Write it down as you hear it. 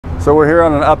So we're here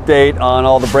on an update on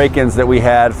all the break-ins that we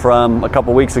had from a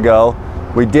couple weeks ago.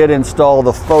 We did install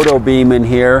the photo beam in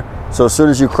here, so as soon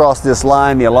as you cross this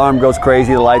line, the alarm goes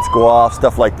crazy, the lights go off,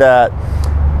 stuff like that.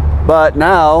 But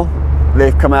now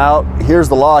they've come out. Here's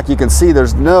the lock. You can see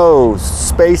there's no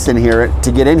space in here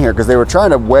to get in here because they were trying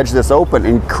to wedge this open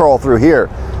and crawl through here.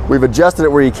 We've adjusted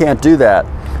it where you can't do that.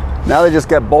 Now they just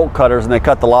got bolt cutters and they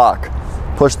cut the lock,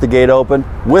 push the gate open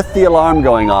with the alarm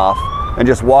going off, and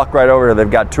just walk right over here.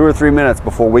 They've got 2 or 3 minutes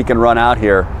before we can run out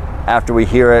here after we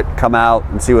hear it, come out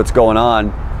and see what's going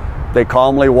on. They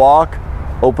calmly walk,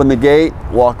 open the gate,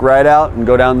 walk right out and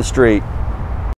go down the street.